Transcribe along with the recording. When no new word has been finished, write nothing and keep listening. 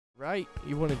Right?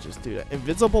 You wouldn't just do that.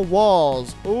 Invisible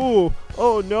walls. Ooh.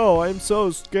 Oh no, I'm so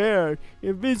scared.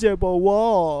 Invisible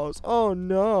walls. Oh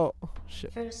no.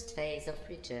 Shit. First phase of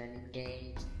return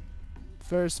engaged.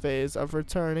 First phase of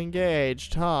return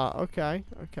engaged. Huh. Okay.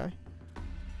 Okay.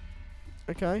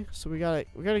 Okay. So we gotta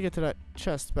get to that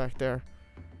chest back there.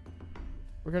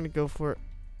 We're gonna go for it.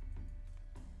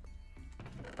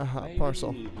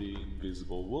 Parcel. Maybe the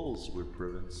invisible walls will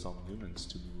prevent some humans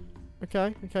to move.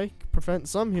 Okay, okay. Prevent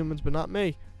some humans, but not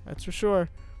me. That's for sure.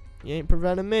 You ain't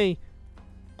preventing me.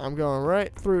 I'm going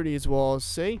right through these walls,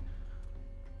 see?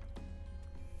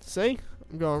 See?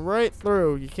 I'm going right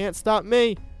through. You can't stop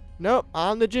me. Nope,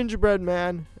 I'm the gingerbread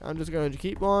man. I'm just going to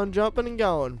keep on jumping and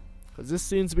going. Because this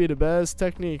seems to be the best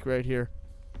technique right here.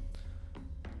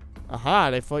 Aha,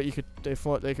 they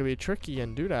thought they could be tricky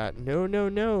and do that. No, no,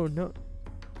 no, no.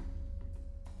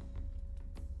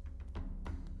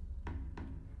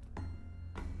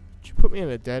 Put me in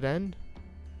a dead end.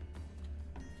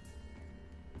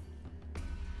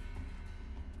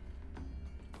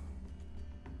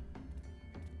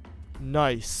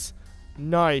 Nice.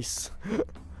 Nice.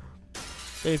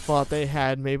 They thought they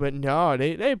had me, but no,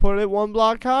 they put it one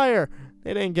block higher.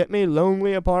 They didn't get me.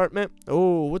 Lonely apartment.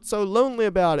 Oh, what's so lonely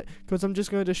about it? Because I'm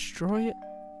just going to destroy it?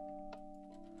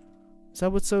 Is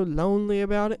that what's so lonely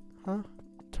about it? Huh?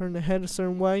 Turn the head a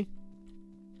certain way?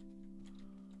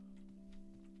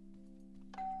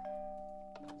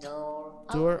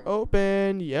 Door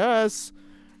open. Yes.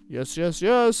 Yes, yes,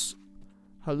 yes.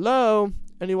 Hello?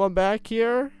 Anyone back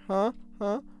here? Huh?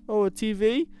 Huh? Oh, a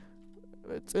TV?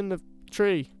 It's in the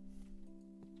tree.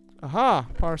 Aha,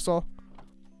 parcel.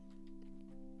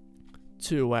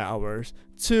 2 hours.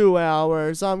 2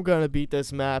 hours. I'm gonna beat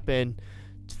this map in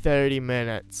 30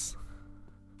 minutes.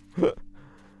 I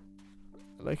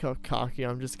like how cocky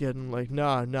I'm just getting. Like,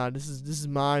 nah, this is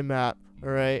my map.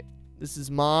 Alright? This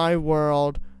is my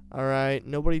world. Alright,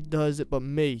 nobody does it but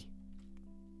me.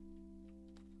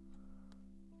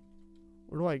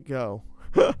 Where do I go?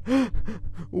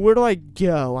 Where do I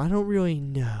go? I don't really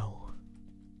know.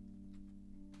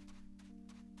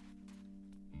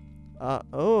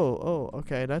 Oh,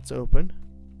 okay, that's open.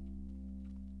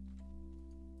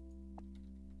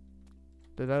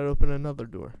 Did that open another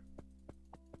door?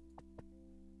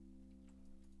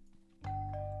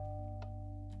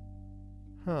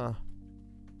 Huh.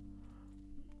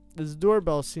 This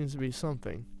doorbell seems to be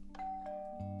something.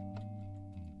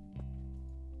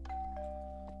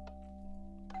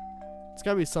 It's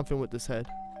gotta be something with this head.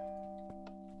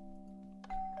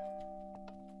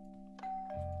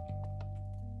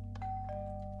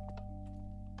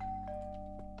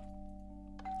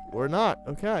 Or not.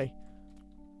 Okay.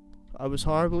 I was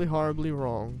horribly, horribly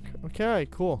wrong. Okay,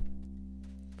 cool.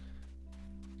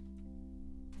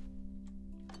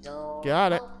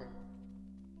 Got it.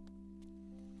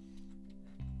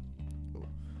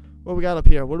 What we got up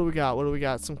here? What do we got? What do we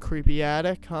got? Some creepy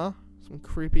attic, huh? Some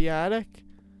creepy attic?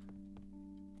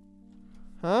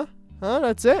 Huh? Huh?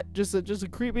 That's it? Just a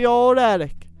creepy old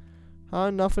attic. Huh?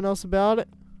 Nothing else about it?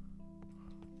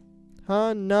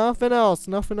 Huh? Nothing else.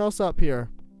 Nothing else up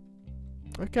here.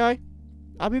 Okay.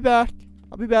 I'll be back.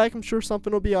 I'll be back. I'm sure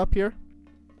something will be up here.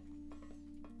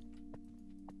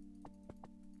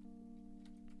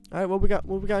 Alright, what we got?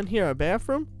 What we got in here? A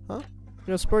bathroom? Huh? You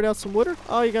gonna spurt out some water?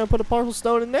 Oh, you're gonna put a parcel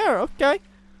stone in there. Okay.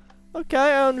 Okay,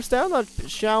 I understand. I'm not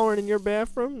showering in your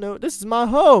bathroom. No, this is my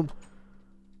home.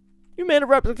 You made a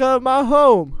replica of my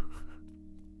home.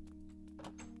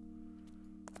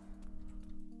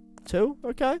 2?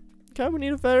 Okay. Okay, we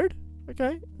need a third.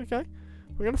 Okay, okay.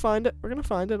 We're gonna find it. We're gonna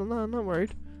find it. I'm not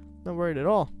worried. Not worried at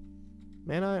all.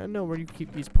 Man, I know where you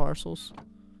keep these parcels.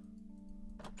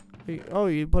 Hey, oh,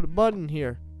 you put a button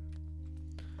here.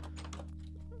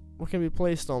 What can be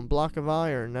placed on? Block of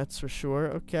iron, that's for sure.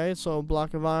 Okay, so a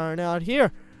block of iron out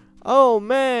here. Oh,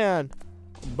 man.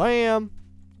 Bam.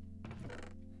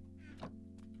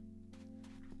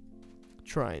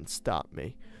 Try and stop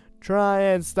me. Try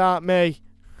and stop me.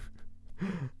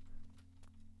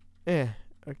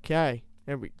 Okay.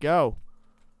 There we go.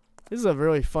 This is a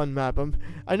really fun map.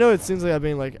 I know it seems like I'm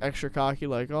being like extra cocky,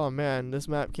 like, oh man, this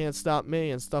map can't stop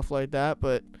me and stuff like that,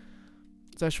 but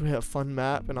it's actually a fun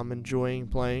map and I'm enjoying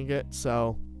playing it,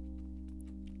 so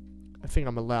I think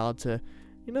I'm allowed to,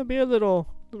 you know, be a little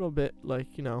bit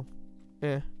like, you know,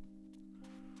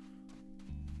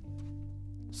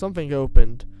 Something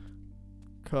opened.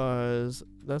 'Cause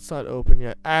that's not open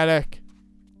yet. Attic.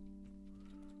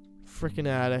 Freaking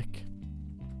attic.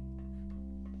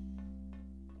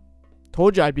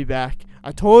 Told you I'd be back.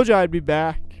 I told you I'd be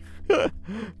back.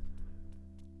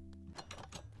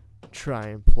 Try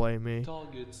and play me.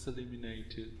 Targets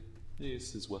eliminated.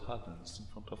 This is what happens in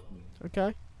front of me.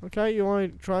 Okay. Okay, you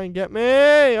want to try and get me?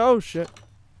 Oh, shit.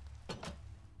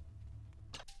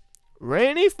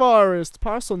 Rainy Forest,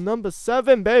 parcel number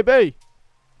 7, baby.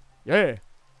 Yeah.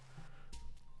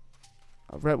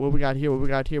 Alright, what we got here? What we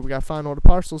got here? We got find all the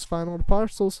parcels. Find all the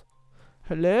parcels.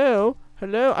 Hello?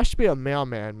 Hello? I should be a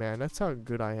mailman, man. That's how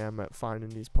good I am at finding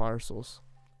these parcels.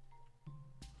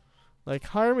 Like,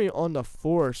 hire me on the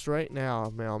force right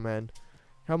now, mailman.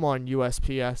 Come on,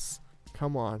 USPS.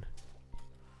 Come on.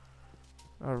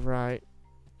 Alright.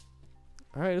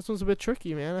 Alright, this one's a bit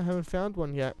tricky, man. I haven't found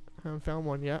one yet.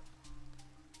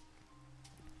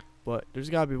 But there's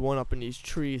gotta be one up in these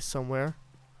trees somewhere.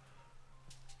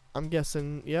 I'm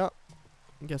guessing, yep.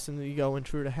 I'm guessing that you go in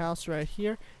through the house right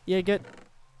here. Yeah, get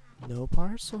no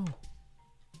parcel.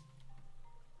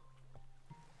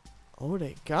 Oh,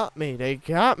 they got me. They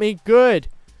got me good.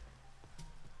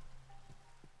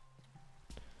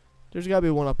 There's gotta be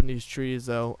one up in these trees,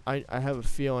 though. I have a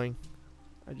feeling.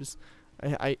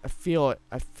 I feel it.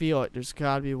 I feel it. There's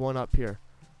gotta be one up here.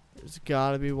 There's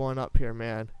gotta be one up here,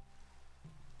 man.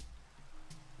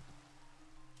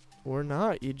 Or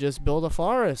not. You just build a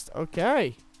forest.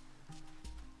 Okay.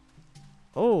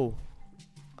 Oh.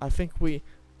 I think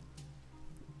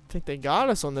they got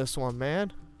us on this one,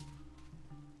 man.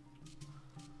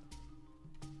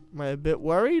 Am I a bit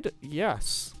worried?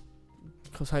 Yes.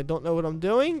 Because I don't know what I'm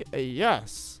doing?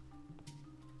 Yes.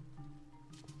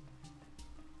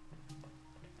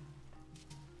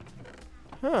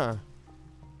 Huh.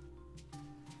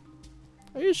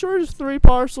 Are you sure there's 3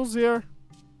 parcels here?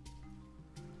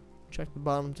 Check the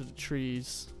bottom to the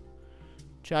trees.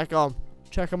 Check them.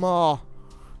 Check them all.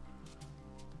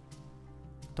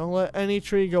 Don't let any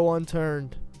tree go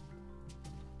unturned.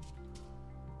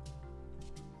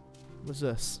 What's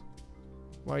this?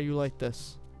 Why are you like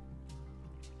this?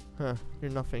 Huh,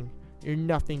 you're nothing. You're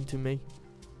nothing to me.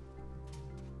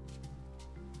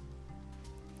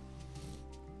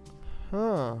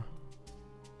 Huh.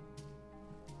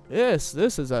 This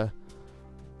is a...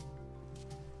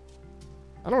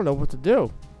 I don't know what to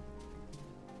do.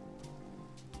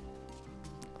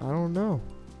 I don't know.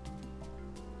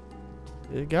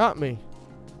 They got me.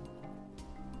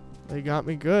 They got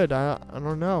me good. I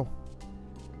don't know.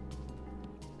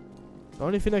 The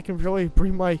only thing that can really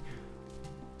bring my...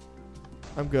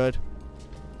 I'm good.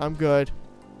 I'm good.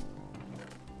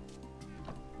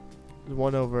 There's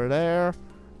one over there.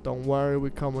 Don't worry,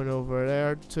 we're coming over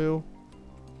there too.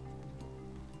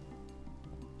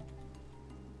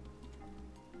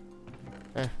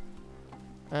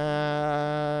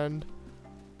 And...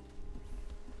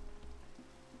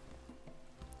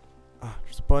 ah,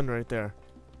 there's a button right there.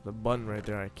 The button right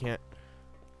there. I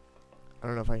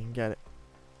don't know if I can get it.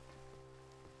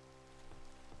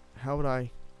 How would I...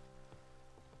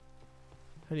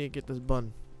 how do you get this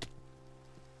button?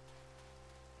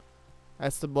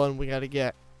 That's the button we gotta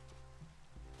get.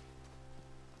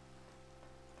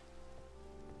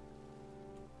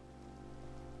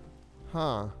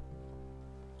 Huh.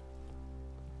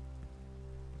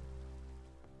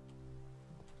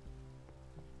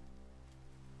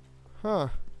 Huh.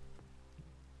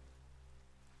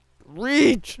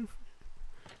 Reach!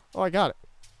 Oh, I got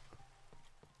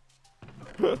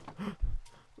it.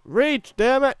 Reach,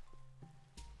 damn it!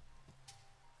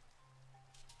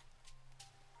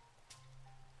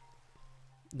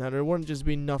 Now, there wouldn't just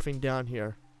be nothing down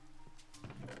here.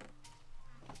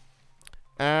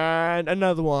 And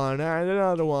another one, and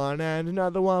another one, and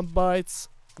another one bites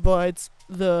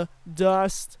the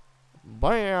dust.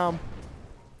 Bam!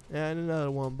 And another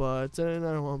one bites, and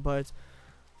another one bites.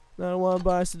 Another one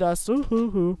bites the dust.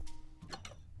 Ooh-hoo-hoo.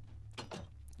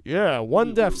 Yeah,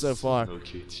 one death so far.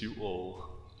 Locate you all.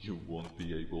 You won't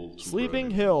be able to Sleeping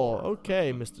run Hill. anymore.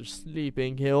 Okay, Mr.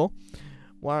 Sleeping Hill.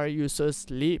 Why are you so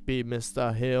sleepy,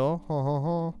 Mr. Hill? Ha ha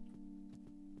ha.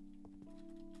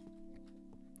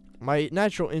 My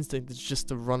natural instinct is just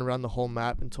to run around the whole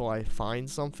map until I find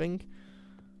something.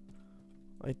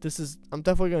 Like, this is... I'm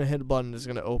definitely going to hit a button that's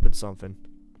going to open something.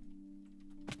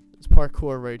 There's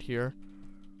parkour right here.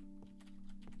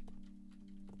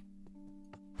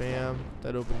 Bam.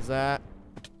 That opens that.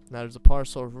 Now there's a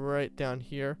parcel right down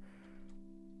here.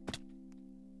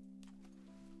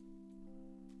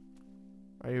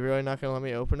 Are you really not going to let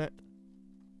me open it?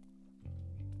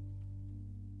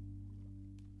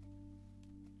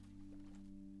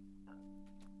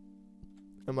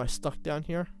 Am I stuck down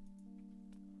here?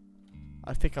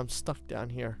 I think I'm stuck down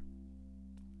here.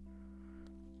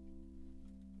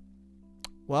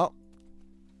 Well.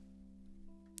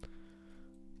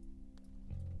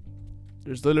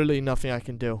 There's literally nothing I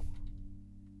can do.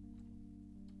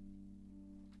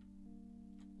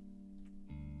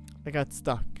 I got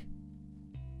stuck.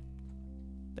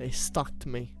 They stuck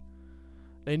me.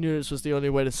 They knew this was the only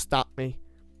way to stop me.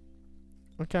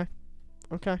 Okay.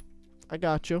 Okay. I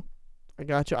got you. I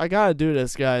got you. I gotta do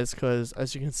this, guys, because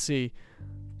as you can see,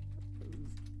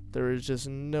 there is just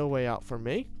no way out for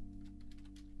me.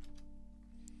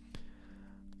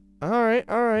 Alright,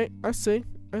 alright. I see.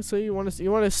 I see. You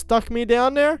wanna stuck me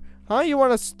down there? Huh? You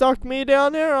wanna stuck me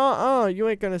down there? You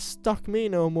ain't gonna stuck me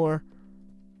no more.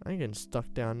 I ain't getting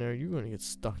stuck down there. You're gonna get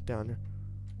stuck down there.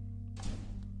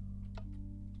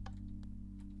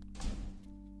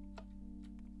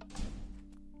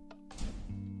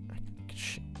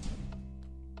 Shit.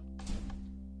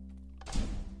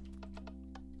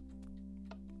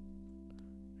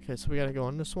 Okay, so we gotta go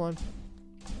on this one.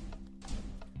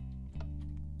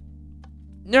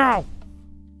 No!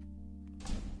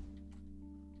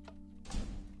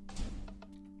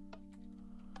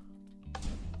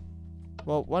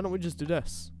 Well, why don't we just do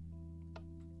this?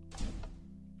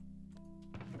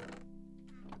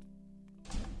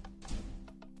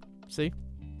 See?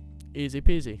 Easy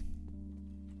peasy.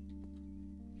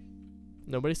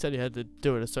 Nobody said you had to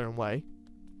do it a certain way.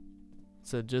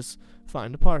 Said just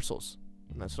find the parcels.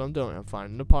 And that's what I'm doing. I'm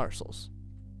finding the parcels.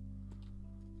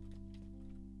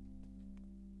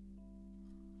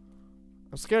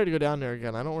 I'm scared to go down there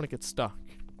again. I don't want to get stuck.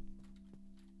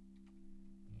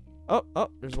 Oh,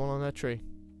 there's one on that tree.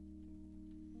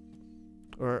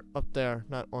 Or up there.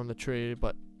 Not on the tree,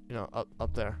 but, you know,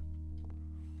 up there.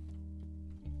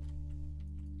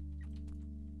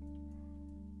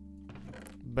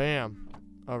 Bam.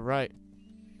 Alright.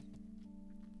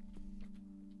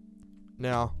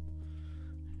 Now,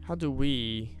 how do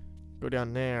we go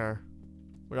down there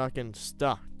without getting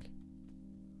stuck?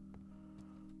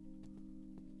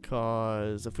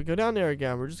 Because if we go down there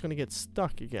again, we're just going to get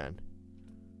stuck again.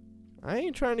 I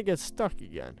ain't trying to get stuck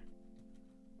again.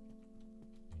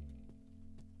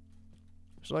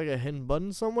 There's like a hidden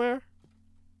button somewhere.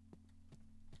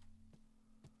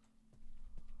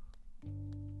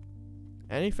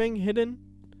 Anything hidden?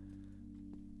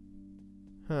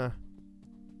 Huh.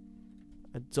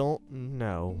 I don't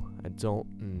know. I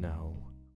don't know.